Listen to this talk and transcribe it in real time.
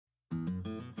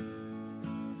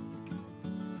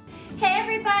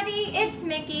everybody, it's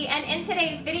Mickey, and in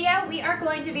today's video we are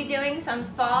going to be doing some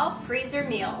fall freezer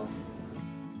meals.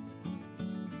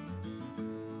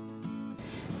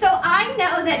 So I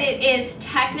know that it is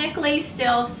technically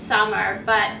still summer,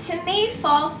 but to me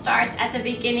fall starts at the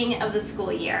beginning of the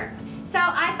school year. So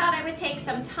I thought I would take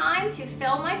some time to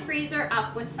fill my freezer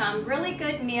up with some really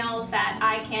good meals that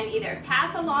I can either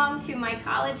pass along to my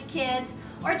college kids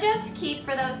or just keep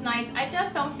for those nights I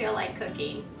just don't feel like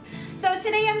cooking. So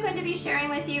today I'm going to be sharing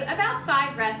with you about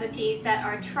 5 recipes that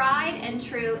are tried and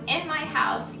true in my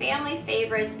house, family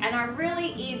favorites, and are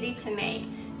really easy to make.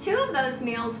 2 of those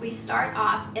meals we start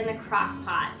off in the crock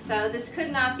pot, so this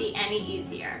could not be any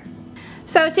easier.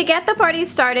 So to get the party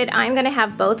started, I'm going to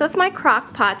have both of my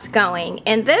crock pots going.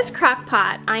 In this crock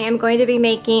pot, I am going to be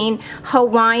making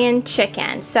Hawaiian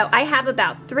chicken. So I have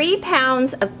about 3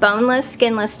 pounds of boneless,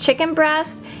 skinless chicken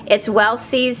breast. It's well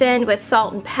seasoned with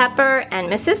salt and pepper and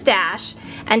Mrs. Dash.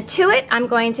 And to it, I'm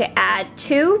going to add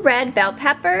 2 red bell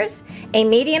peppers, a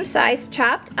medium-sized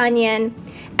chopped onion,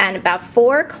 and about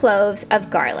 4 cloves of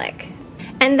garlic.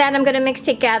 And then I'm going to mix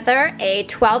together a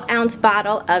 12-ounce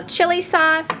bottle of chili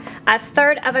sauce,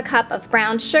 1/3 cup of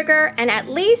brown sugar, and at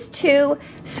least 2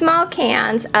 small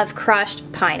cans of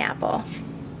crushed pineapple.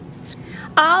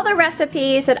 All the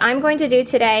recipes that I'm going to do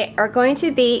today are going to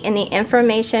be in the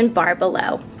information bar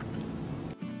below.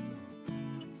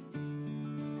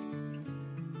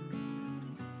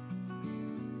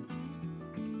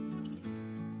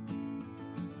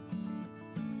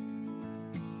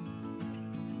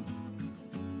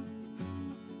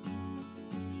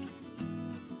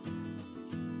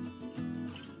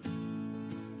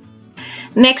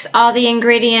 Mix all the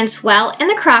ingredients well in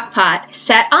the crock pot,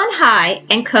 set on high,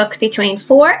 and cook between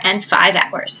 4 and 5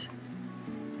 hours.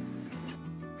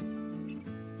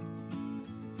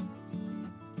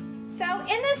 So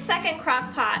in this second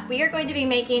crock pot, we are going to be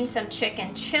making some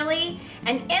chicken chili,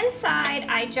 and inside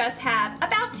I just have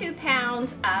about 2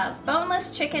 pounds of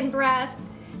boneless chicken breast,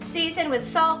 seasoned with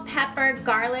salt, pepper,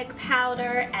 garlic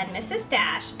powder, and Mrs.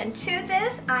 Dash. And to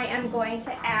this, I am going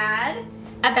to add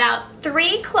about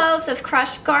 3 cloves of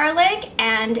crushed garlic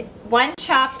and 1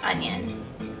 chopped onion.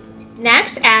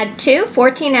 Next, add 2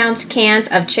 14-ounce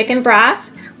cans of chicken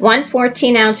broth, 1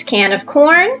 14-ounce can of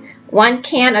corn, 1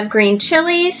 can of green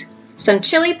chilies, some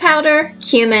chili powder,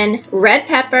 cumin, red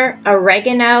pepper,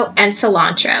 oregano, and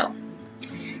cilantro.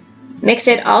 Mix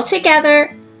it all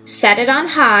together, set it on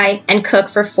high, and cook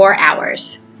for 4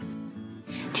 hours.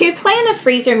 To plan a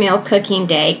freezer meal cooking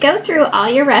day, go through all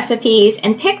your recipes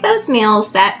and pick those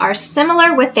meals that are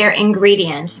similar with their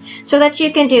ingredients so that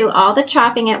you can do all the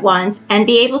chopping at once and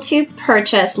be able to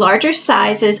purchase larger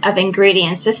sizes of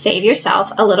ingredients to save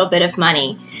yourself a little bit of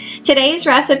money. Today's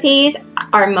recipes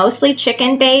are mostly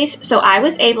chicken based, so I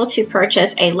was able to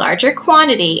purchase a larger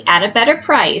quantity at a better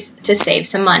price to save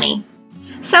some money.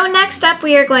 So next up,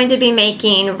 we are going to be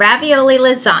making ravioli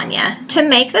lasagna. To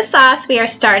make the sauce, we are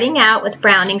starting out with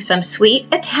browning some sweet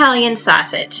Italian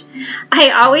sausage. I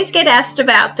always get asked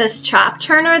about this chop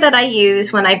turner that I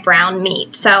use when I brown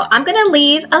meat, so I'm going to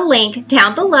leave a link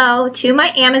down below to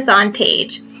my Amazon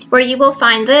page where you will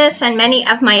find this and many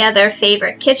of my other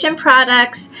favorite kitchen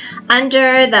products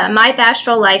under the My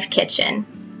Bashful Life kitchen.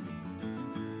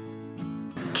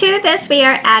 To this, we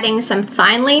are adding some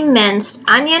finely minced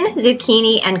onion,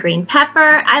 zucchini, and green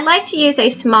pepper. I like to use a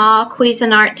small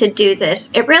Cuisinart to do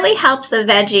this. It really helps the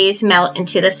veggies melt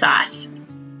into the sauce.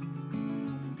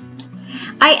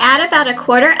 I add about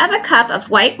 1/4 cup of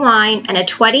white wine and a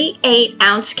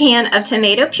 28-ounce can of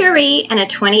tomato puree and a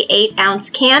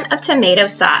 28-ounce can of tomato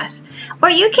sauce. Or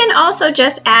you can also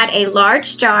just add a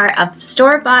large jar of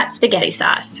store-bought spaghetti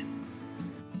sauce.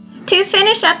 To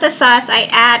finish up the sauce, I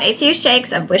add a few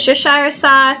shakes of Worcestershire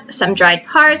sauce, some dried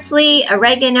parsley,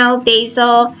 oregano,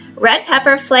 basil, red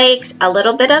pepper flakes, a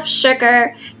little bit of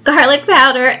sugar, garlic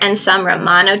powder, and some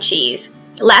Romano cheese.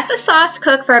 Let the sauce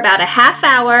cook for about a ½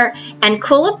 hour and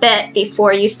cool a bit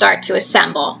before you start to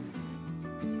assemble.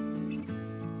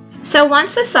 So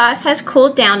once the sauce has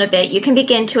cooled down a bit, you can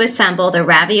begin to assemble the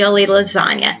ravioli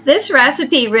lasagna. This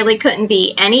recipe really couldn't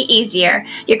be any easier.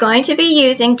 You're going to be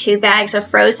using 2 bags of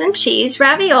frozen cheese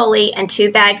ravioli and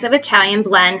 2 bags of Italian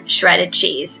blend shredded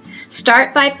cheese.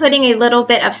 Start by putting a little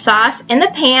bit of sauce in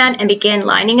the pan and begin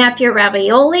lining up your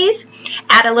raviolis.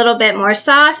 Add a little bit more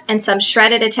sauce and some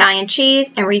shredded Italian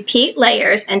cheese and repeat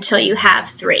layers until you have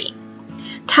 3.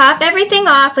 Top everything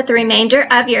off with the remainder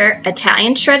of your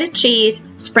Italian shredded cheese,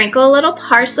 sprinkle a little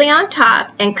parsley on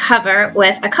top, and cover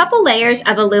with a couple layers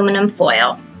of aluminum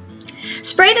foil.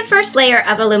 Spray the first layer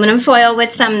of aluminum foil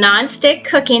with some non-stick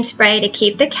cooking spray to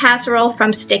keep the casserole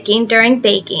from sticking during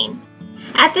baking.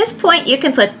 At this point, you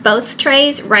can put both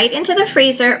trays right into the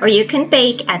freezer, or you can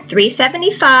bake at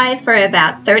 375 for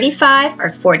about 35 or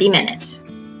 40 minutes.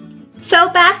 So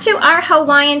back to our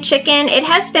Hawaiian chicken. It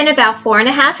has been about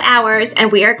 4.5 hours,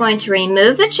 and we are going to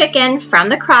remove the chicken from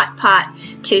the crock pot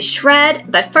to shred,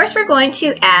 but first we're going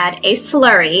to add a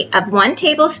slurry of 1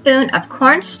 tablespoon of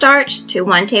cornstarch to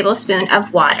 1 tablespoon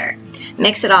of water.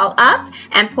 Mix it all up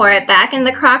and pour it back in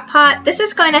the crock pot. This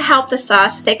is going to help the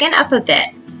sauce thicken up a bit.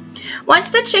 Once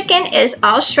the chicken is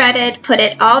all shredded, put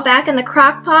it all back in the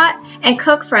crock pot and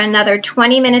cook for another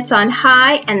 20 minutes on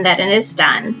high, and then it is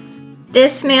done.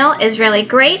 This meal is really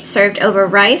great served over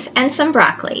rice and some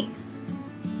broccoli.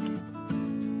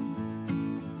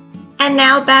 And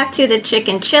now back to the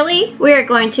chicken chili. We are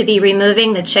going to be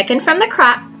removing the chicken from the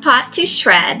crock pot to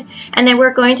shred, and then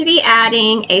we're going to be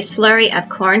adding a slurry of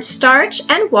cornstarch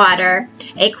and water,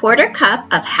 a 1/4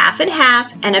 cup of half and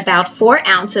half, and about 4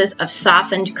 ounces of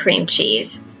softened cream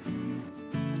cheese.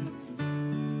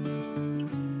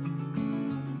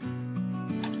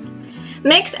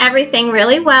 Mix everything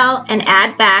really well and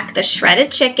add back the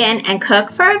shredded chicken and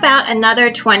cook for about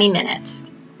another 20 minutes.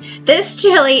 This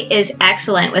chili is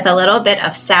excellent with a little bit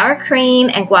of sour cream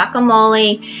and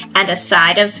guacamole and a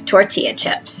side of tortilla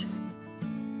chips.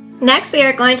 Next, we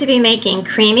are going to be making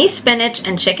creamy spinach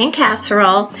and chicken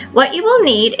casserole. What you will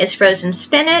need is frozen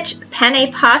spinach,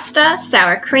 penne pasta,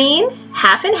 sour cream,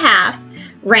 half and half,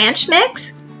 ranch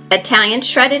mix, Italian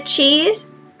shredded cheese,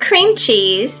 cream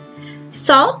cheese,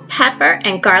 salt, pepper,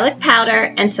 and garlic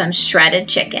powder, and some shredded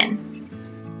chicken.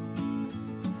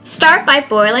 Start by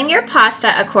boiling your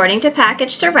pasta according to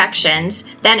package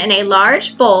directions. Then in a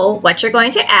large bowl, what you're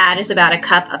going to add is about a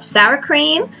cup of sour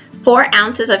cream, 4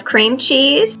 ounces of cream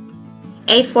cheese,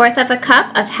 1/4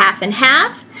 cup of half and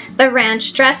half, the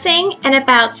ranch dressing, and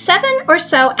about 7 or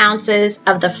so ounces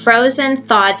of the frozen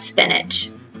thawed spinach.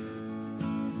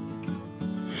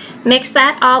 Mix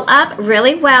that all up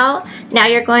really well. Now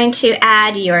you're going to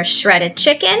add your shredded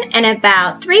chicken and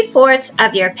about 3/4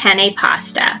 of your penne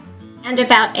pasta, and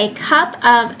about a cup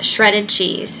of shredded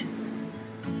cheese.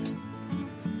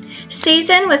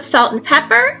 Season with salt and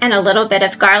pepper and a little bit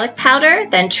of garlic powder,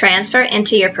 then transfer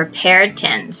into your prepared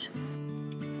tins.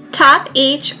 Top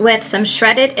each with some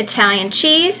shredded Italian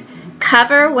cheese,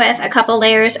 cover with a couple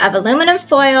layers of aluminum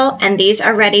foil, and these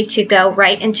are ready to go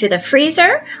right into the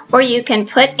freezer, or you can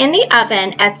put in the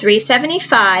oven at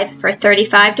 375 for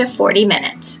 35 to 40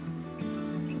 minutes.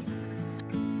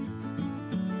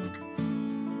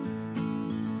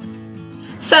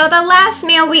 So the last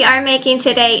meal we are making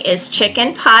today is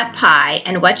chicken pot pie,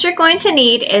 and what you're going to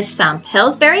need is some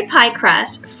Pillsbury pie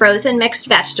crust, frozen mixed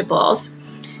vegetables,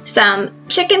 some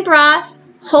chicken broth,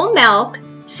 whole milk,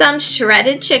 some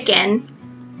shredded chicken,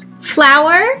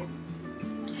 flour,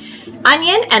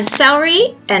 onion and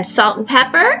celery, and salt and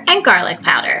pepper and garlic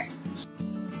powder.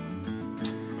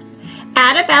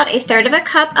 Add about 1/3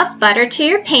 cup of butter to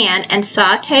your pan and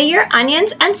saute your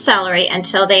onions and celery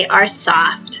until they are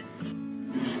soft.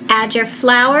 Add your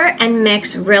flour and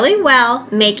mix really well,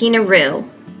 making a roux.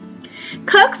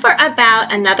 Cook for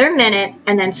about another minute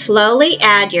and then slowly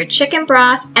add your chicken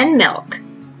broth and milk.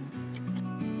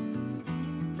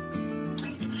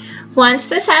 Once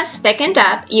this has thickened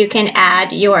up, you can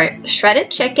add your shredded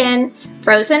chicken,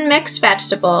 frozen mixed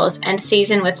vegetables, and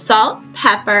season with salt,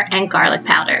 pepper, and garlic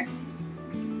powder.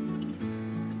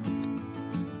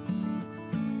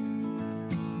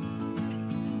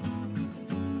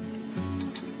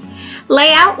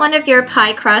 Lay out one of your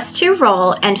pie crusts to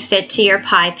roll and fit to your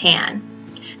pie pan.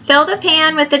 Fill the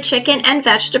pan with the chicken and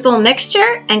vegetable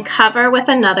mixture and cover with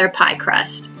another pie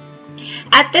crust.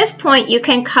 At this point, you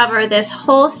can cover this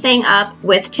whole thing up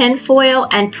with tin foil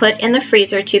and put in the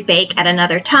freezer to bake at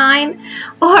another time.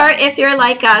 Or if you're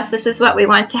like us, this is what we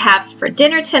want to have for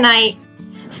dinner tonight.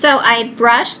 So I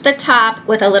brushed the top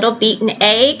with a little beaten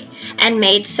egg and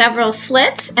made several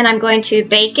slits, and I'm going to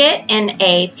bake it in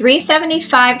a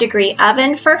 375-degree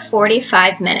oven for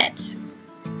 45 minutes.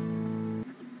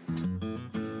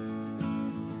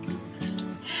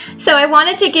 So I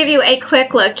wanted to give you a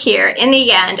quick look here in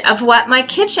the end of what my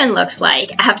kitchen looks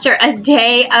like after a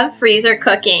day of freezer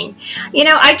cooking. You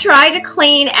know, I try to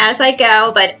clean as I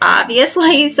go, but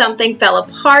obviously something fell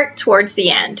apart towards the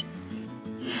end.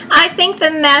 I think the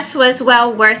mess was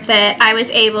well worth it. I was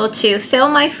able to fill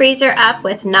my freezer up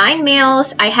with 9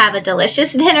 meals. I have a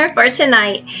delicious dinner for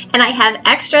tonight, and I have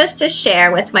extras to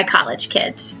share with my college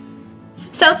kids.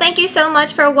 So thank you so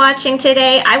much for watching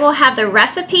today. I will have the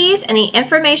recipes in the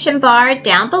information bar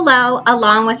down below,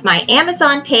 along with my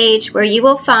Amazon page, where you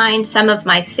will find some of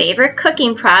my favorite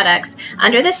cooking products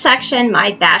under the section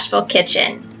My Bashful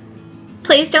Kitchen.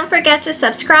 Please don't forget to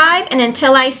subscribe, and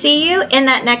until I see you in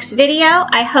that next video,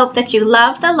 I hope that you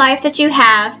love the life that you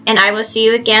have, and I will see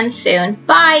you again soon.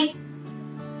 Bye!